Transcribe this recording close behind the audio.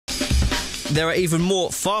There are even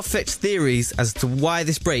more far-fetched theories as to why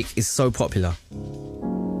this break is so popular.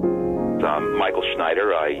 I'm Michael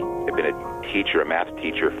Schneider. I have been a math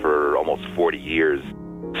teacher for almost 40 years.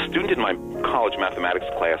 A student in my college mathematics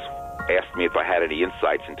class asked me if I had any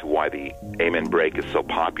insights into why the Amen break is so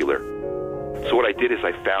popular. So what I did is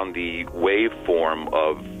I found the waveform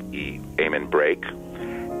of the Amen break,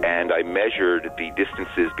 and I measured the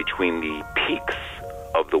distances between the peaks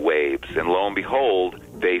of the waves, and lo and behold,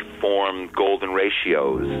 they formed golden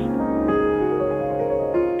ratios.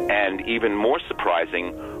 And even more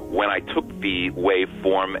surprising, when I took the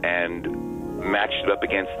waveform and matched it up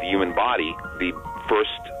against the human body, the first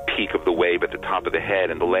peak of the wave at the top of the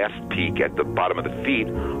head and the last peak at the bottom of the feet,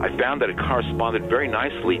 I found that it corresponded very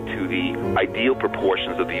nicely to the ideal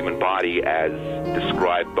proportions of the human body as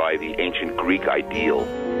described by the ancient Greek ideal.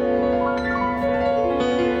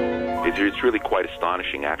 It's really quite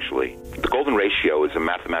astonishing, actually. The golden ratio is a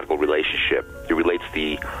mathematical relationship. It relates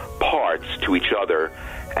the parts to each other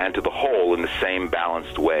and to the whole in the same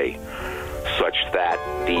balanced way, such that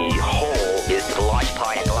the whole is the large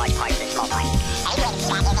part and the large part is the small part.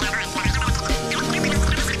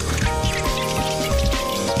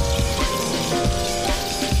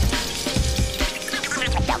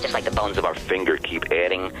 Just like the bones of our finger keep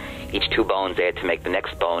adding, each two bones add to make the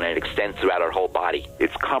next bone, and it extends throughout our whole body.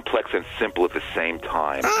 It's complex and simple at the same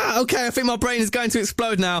time. Okay, I think my brain is going to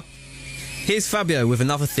explode now. Here's Fabio with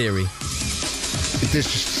another theory. There's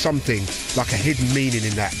just something like a hidden meaning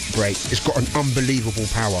in that break. It's got an unbelievable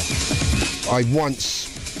power. I once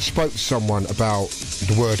spoke to someone about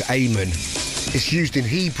the word Amen. It's used in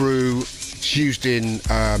Hebrew, it's used in,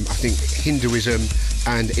 I think, Hinduism,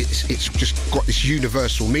 and it's just got this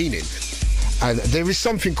universal meaning. And there is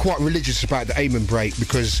something quite religious about the Amen break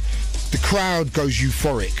because the crowd goes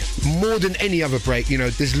euphoric. More than any other break, you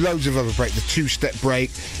know, there's loads of other breaks. The two-step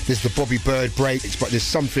break, there's the Bobby Bird break, but there's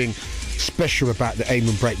something special about the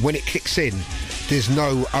Amen break. When it kicks in, there's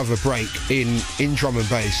no other break in drum and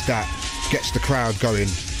bass that gets the crowd going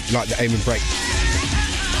like the Amen break.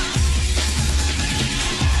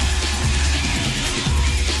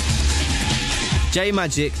 J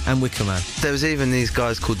Magic and Wickerman. There was even these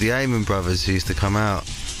guys called the Amen Brothers who used to come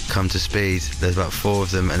to Speed. There's about 4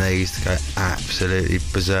 of them, and they used to go absolutely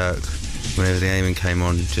berserk whenever the Amen came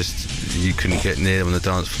on. Just, you couldn't get near them on the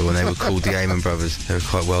dance floor, and they were called the Amen Brothers. They were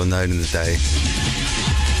quite well known in the day.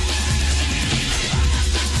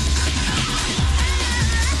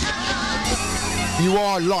 You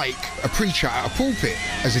are like a preacher at a pulpit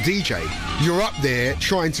as a DJ. You're up there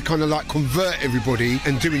trying to kind of like convert everybody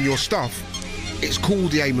and doing your stuff. It's called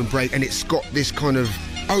the Amen break, and it's got this kind of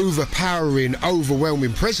overpowering,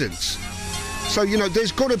 overwhelming presence. So, you know,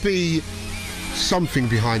 there's got to be something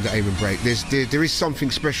behind the Amen break. There is something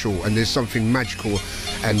special, and there's something magical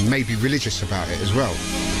and maybe religious about it as well.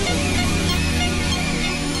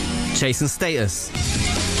 Chase and Status.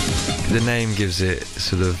 The name gives it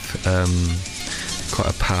sort of quite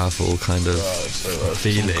a powerful kind of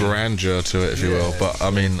feeling. Some grandeur to it, if you will. But I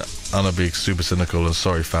mean, I'm gonna be super cynical and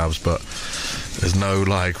sorry, Fabs, but there's no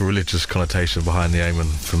like religious connotation behind the Amen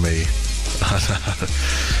for me.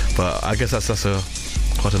 But I guess that's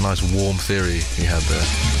quite a nice warm theory he had there.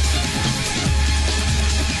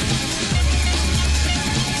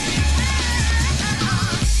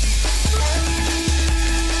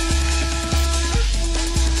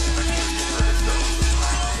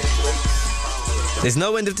 There's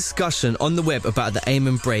no end of discussion on the web about the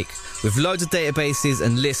Amen break, with loads of databases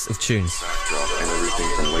and lists of tunes. And everything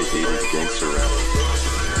from late 80s gangster rap.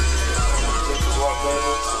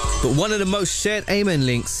 But one of the most shared Amen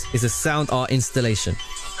links is a sound art installation,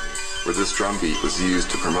 where this drum beat was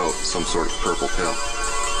used to promote some sort of purple pill.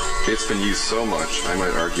 It's been used so much, I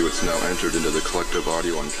might argue it's now entered into the collective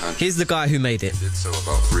audio unconscious. Here's the guy who made it. Did so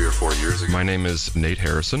about 3 or 4 years ago. My name is Nate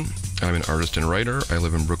Harrison. I'm an artist and writer. I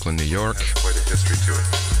live in Brooklyn, New York. There's quite a history to it.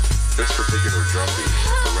 This particular drum beat,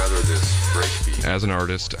 or rather this break beat. As an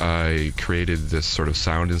artist, I created this sort of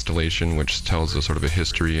sound installation which tells a sort of a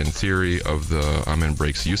history and theory of the Amen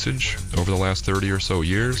break's usage over the last 30 or so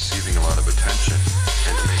years. Receiving a lot of attention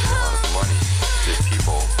and making a lot of money to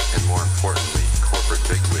people, and more importantly, corporate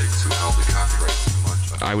bigwigs who held the copyright so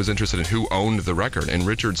much. I was interested in who owned the record, and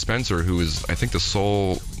Richard Spencer, who is, I think, the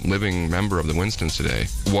sole living member of the Winstons today,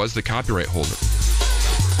 was the copyright holder.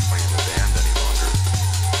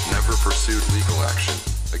 Never pursued legal action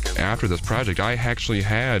against. After this project, I actually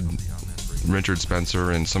had Richard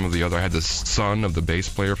Spencer and some of the other, I had the son of the bass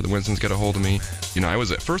player for the Winstons get a hold of me. You know, I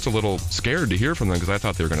was at first a little scared to hear from them because I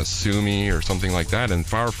thought they were going to sue me or something like that, and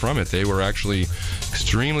far from it. They were actually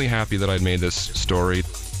extremely happy that I'd made this story.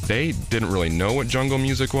 they didn't really know what jungle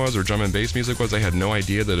music was or drum and bass music was. They had no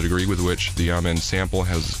idea the degree with which the Amen sample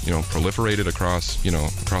has, you know, proliferated across, you know,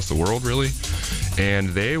 across the world, really. And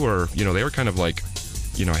they were, you know, they were kind of like,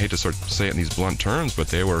 you know, I hate to sort of say it in these blunt terms, but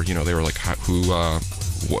they were, you know, they were like,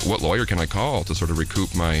 what lawyer can I call to sort of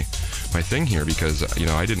recoup my thing here? Because, you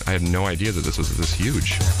know, I had no idea that this was this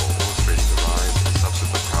huge. Illustrating the rise and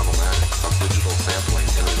subsequent problematic of digital sampling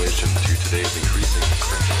in relation to today's increasing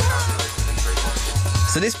stringent copyright and trademark.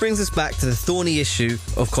 So this brings us back to the thorny issue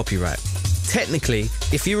of copyright. Technically,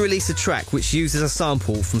 if you release a track which uses a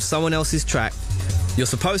sample from someone else's track, you're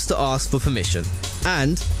supposed to ask for permission.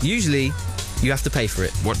 And usually, you have to pay for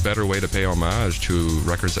it. What better way to pay homage to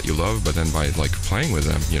records that you love, but then by like playing with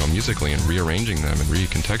them, you know, musically and rearranging them and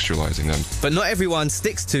recontextualizing them. But not everyone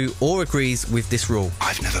sticks to or agrees with this rule.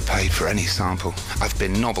 I've never paid for any sample. I've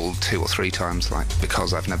been nobbled 2 or 3 times, like,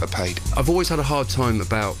 because I've never paid. I've always had a hard time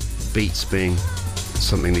about beats being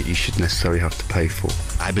something that you should necessarily have to pay for.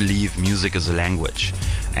 I believe music is a language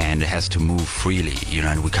and it has to move freely, you know,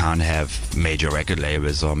 and we can't have major record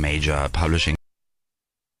labels or major publishing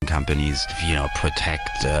companies, you know, protect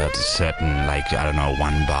certain, like, I don't know,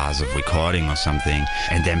 1 bars of recording or something,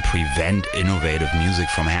 and then prevent innovative music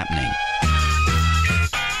from happening.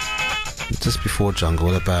 Just before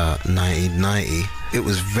Jungle, about 1990, it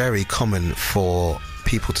was very common for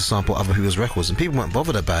people to sample other people's records, and people weren't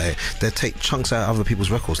bothered about it. They'd take chunks out of other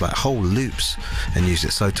people's records, like whole loops, and use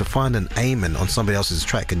it. So to find an Amen on somebody else's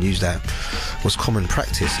track and use that was common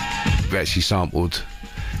practice. We actually sampled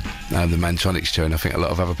the Mantronix tune. I think a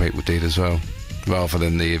lot of other people did as well, rather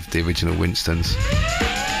than the original Winstons.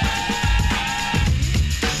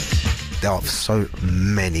 There are so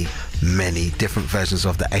many different versions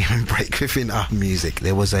of the Amen break within our music.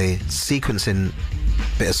 There was a sequencing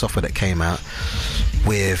bit of software that came out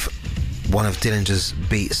with one of Dillinger's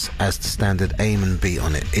beats as the standard Amen beat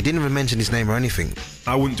on it. It didn't even mention his name or anything.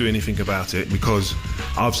 I wouldn't do anything about it because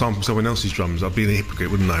I've sampled someone else's drums. I'd be a hypocrite,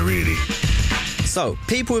 wouldn't I, really? So,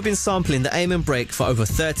 people have been sampling the Amen break for over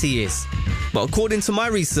 30 years. But according to my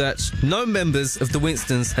research, no members of the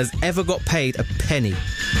Winstons has ever got paid a penny.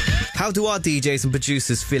 How do our DJs and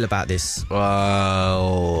producers feel about this?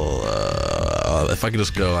 Well, if I could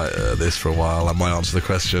just go like this for a while, I might answer the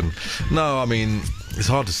question. No, I mean, it's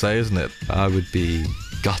hard to say, isn't it? I would be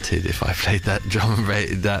gutted if I played that drum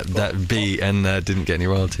and that beat and didn't get any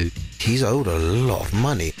royalty. He's owed a lot of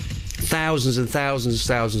money. Thousands and thousands and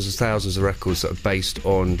thousands and thousands of records that are based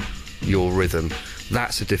on your rhythm.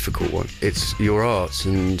 That's a difficult one. It's your art,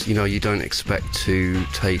 and, you know, you don't expect to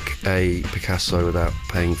take a Picasso without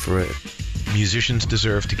paying for it. Musicians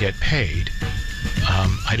deserve to get paid.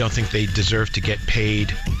 I don't think they deserve to get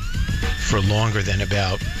paid for longer than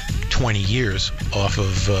about 20 years off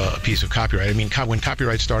of a piece of copyright. I mean, when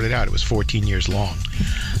copyright started out, it was 14 years long.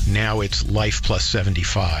 Now it's life plus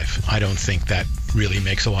 75. I don't think that really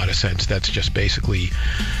makes a lot of sense. That's just basically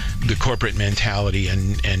the corporate mentality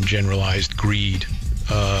and generalized greed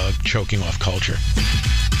choking off culture.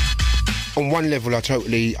 On one level, I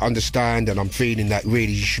totally understand, and I'm feeling that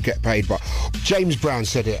really you should get paid. But James Brown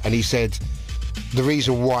said it, and he said, the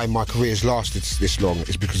reason why my career's lasted this long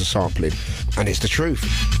is because of sampling, and it's the truth.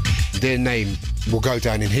 Their name will go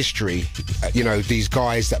down in history. You know, these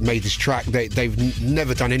guys that made this track, they've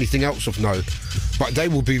never done anything else of note, but they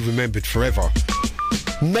will be remembered forever.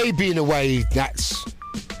 Maybe in a way that's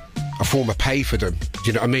a form of pay for them. Do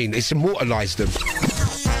you know what I mean? It's immortalised them.